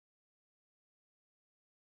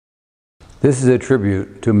This is a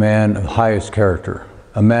tribute to a man of highest character,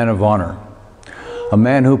 a man of honor, a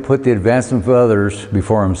man who put the advancement of others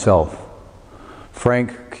before himself.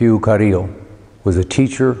 Frank Q. Carrillo was a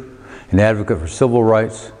teacher, an advocate for civil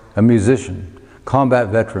rights, a musician, combat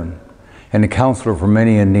veteran, and a counselor for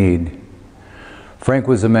many in need. Frank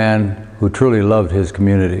was a man who truly loved his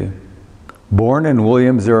community. Born in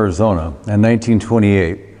Williams, Arizona in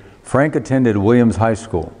 1928, Frank attended Williams High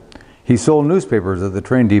School. He sold newspapers at the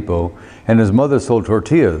train depot, and his mother sold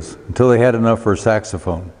tortillas until they had enough for a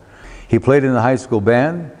saxophone. He played in the high school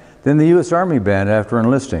band, then the U.S. Army band after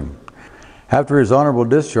enlisting. After his honorable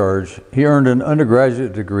discharge, he earned an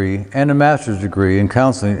undergraduate degree and a master's degree in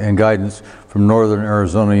counseling and guidance from Northern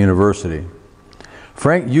Arizona University.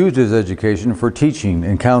 Frank used his education for teaching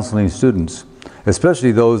and counseling students,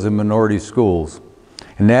 especially those in minority schools,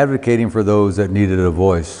 and advocating for those that needed a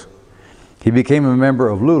voice. He became a member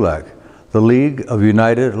of LULAC, the League of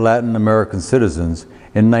United Latin American Citizens,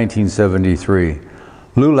 in 1973.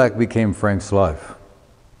 LULAC became Frank's life.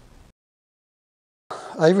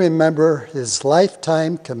 I remember his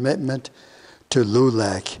lifetime commitment to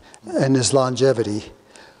LULAC and his longevity.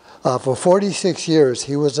 For 46 years,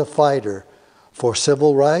 he was a fighter for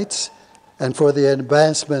civil rights and for the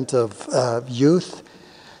advancement of youth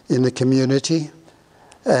in the community,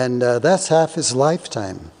 and that's half his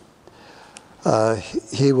lifetime.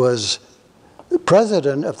 He was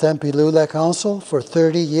President of Tempe LULAC Council for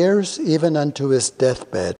 30 years, even unto his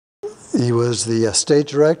deathbed. He was the state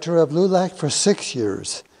director of LULAC for 6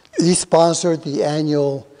 years. He sponsored the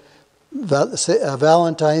annual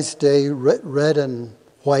Valentine's Day red and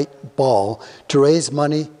white ball to raise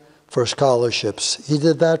money for scholarships. He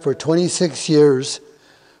did that for 26 years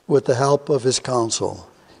with the help of his council.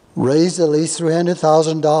 Raised at least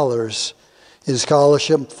 $300,000 in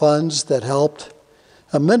scholarship funds that helped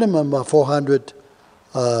a minimum of 400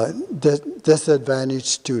 disadvantaged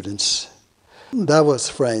students. That was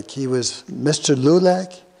Frank. He was Mr.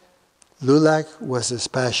 LULAC. LULAC was his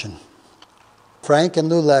passion. Frank and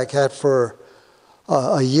LULAC had for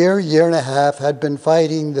a year and a half had been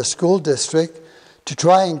fighting the school district to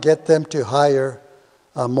try and get them to hire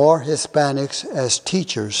more Hispanics as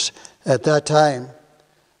teachers. At that time,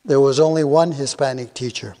 there was only one Hispanic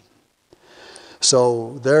teacher.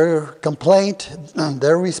 So their complaint,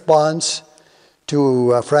 their response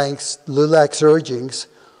to Frank's LULAC's urgings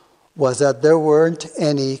was that there weren't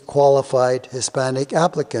any qualified Hispanic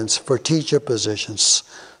applicants for teacher positions.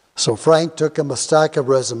 So Frank took him a stack of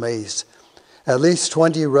resumes, at least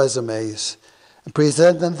 20 resumes, and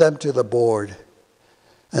presented them to the board.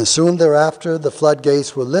 And soon thereafter, the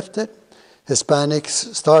floodgates were lifted.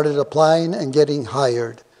 Hispanics started applying and getting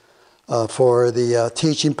hired for the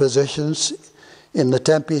teaching positions in the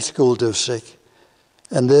Tempe School District.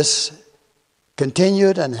 And this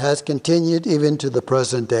continued and has continued even to the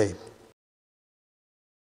present day.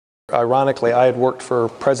 Ironically, I had worked for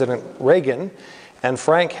President Reagan, and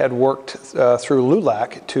Frank had worked through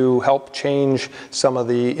LULAC to help change some of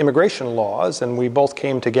the immigration laws, and we both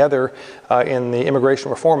came together in the Immigration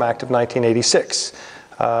Reform Act of 1986.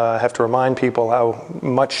 I have to remind people how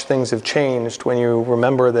much things have changed when you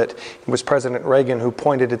remember that it was President Reagan who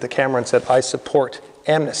pointed at the camera and said, "I support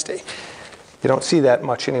amnesty." You don't see that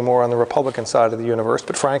much anymore on the Republican side of the universe,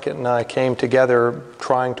 but Frank and I came together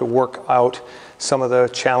trying to work out some of the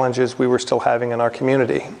challenges we were still having in our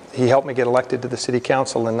community. He helped me get elected to the city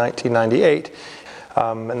council in 1998,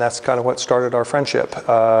 and that's kind of what started our friendship.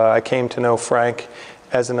 I came to know Frank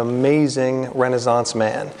as an amazing Renaissance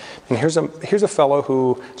man. And here's a fellow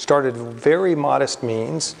who started very modest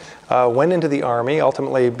means, went into the Army,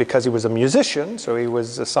 ultimately because he was a musician, so he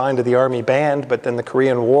was assigned to the Army band, but then the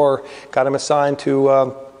Korean War got him assigned to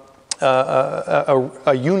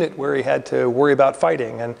a unit where he had to worry about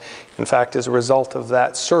fighting. And in fact, as a result of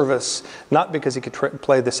that service, not because he could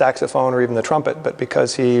play the saxophone or even the trumpet, but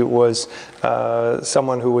because he was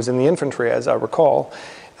someone who was in the infantry, as I recall,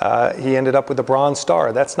 he ended up with a Bronze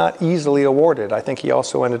Star. That's not easily awarded. I think he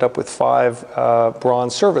also ended up with 5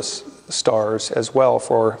 Bronze Service Stars as well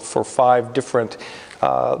for 5 different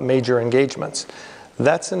major engagements.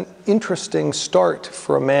 That's an interesting start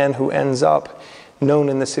for a man who ends up known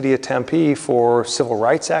in the city of Tempe for civil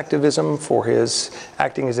rights activism, for his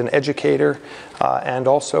acting as an educator, and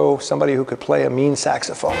also somebody who could play a mean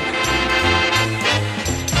saxophone.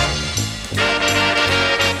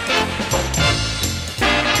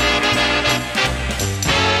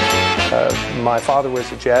 My father was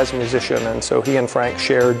a jazz musician, and so he and Frank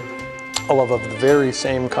shared a love of the very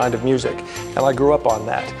same kind of music, and I grew up on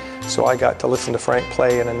that. So I got to listen to Frank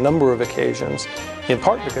play in a number of occasions, in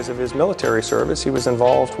part because of his military service. He was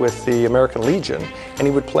involved with the American Legion, and he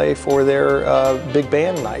would play for their big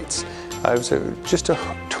band nights. He was just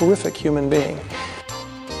a terrific human being.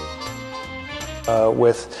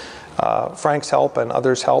 With Frank's help and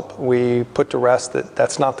others' help, we put to rest that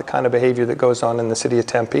that's not the kind of behavior that goes on in the city of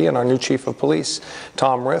Tempe, and our new chief of police,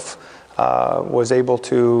 Tom Riff, was able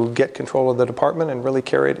to get control of the department and really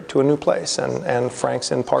carry it to a new place, and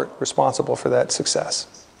Frank's in part responsible for that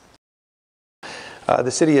success.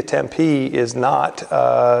 The city of Tempe is not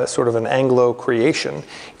sort of an Anglo creation.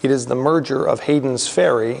 It is the merger of Hayden's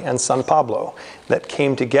Ferry and San Pablo that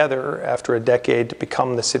came together after a decade to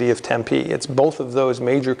become the city of Tempe. It's both of those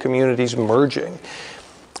major communities merging.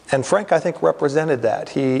 And Frank, I think, represented that.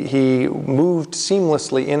 He moved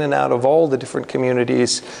seamlessly in and out of all the different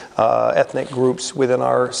communities, ethnic groups within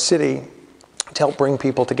our city to help bring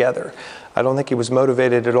people together. I don't think he was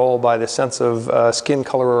motivated at all by the sense of skin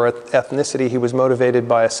color or ethnicity. He was motivated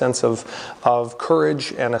by a sense of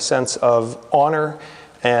courage and a sense of honor,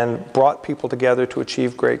 and brought people together to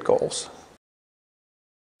achieve great goals.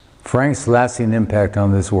 Frank's lasting impact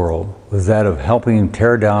on this world was that of helping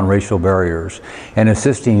tear down racial barriers and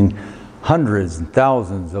assisting hundreds and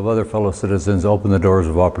thousands of other fellow citizens open the doors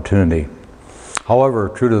of opportunity. However,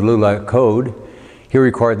 true to the LULAC code, he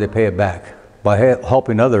required they pay it back by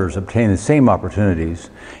helping others obtain the same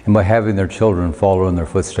opportunities and by having their children follow in their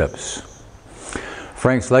footsteps.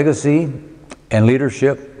 Frank's legacy and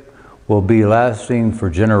leadership will be lasting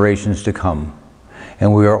for generations to come,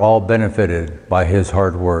 and we are all benefited by his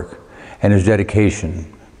hard work and his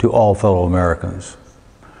dedication to all fellow Americans.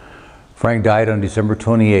 Frank died on December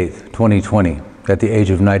 28, 2020, at the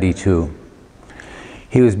age of 92.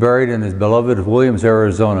 He was buried in his beloved Williams,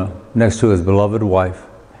 Arizona, next to his beloved wife,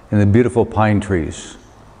 in the beautiful pine trees.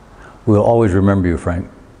 We'll always remember you, Frank.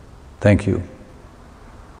 Thank you.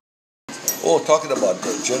 Oh, talking about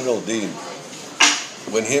General Dean,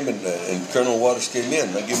 when him and Colonel Waters came in,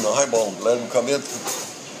 I gave him a highball and let him come in.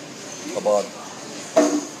 About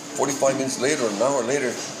 45 minutes later, an hour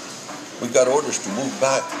later, we got orders to move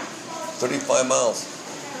back 35 miles.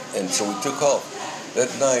 And so we took off.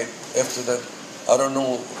 That night, after that, I don't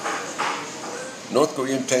know, North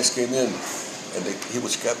Korean tanks came in, and he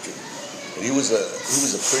was captured. And he was a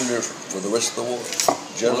prisoner for the rest of the war.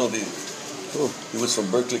 General Dean. He was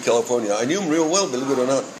from Berkeley, California. I knew him real well, believe it or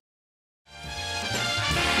not.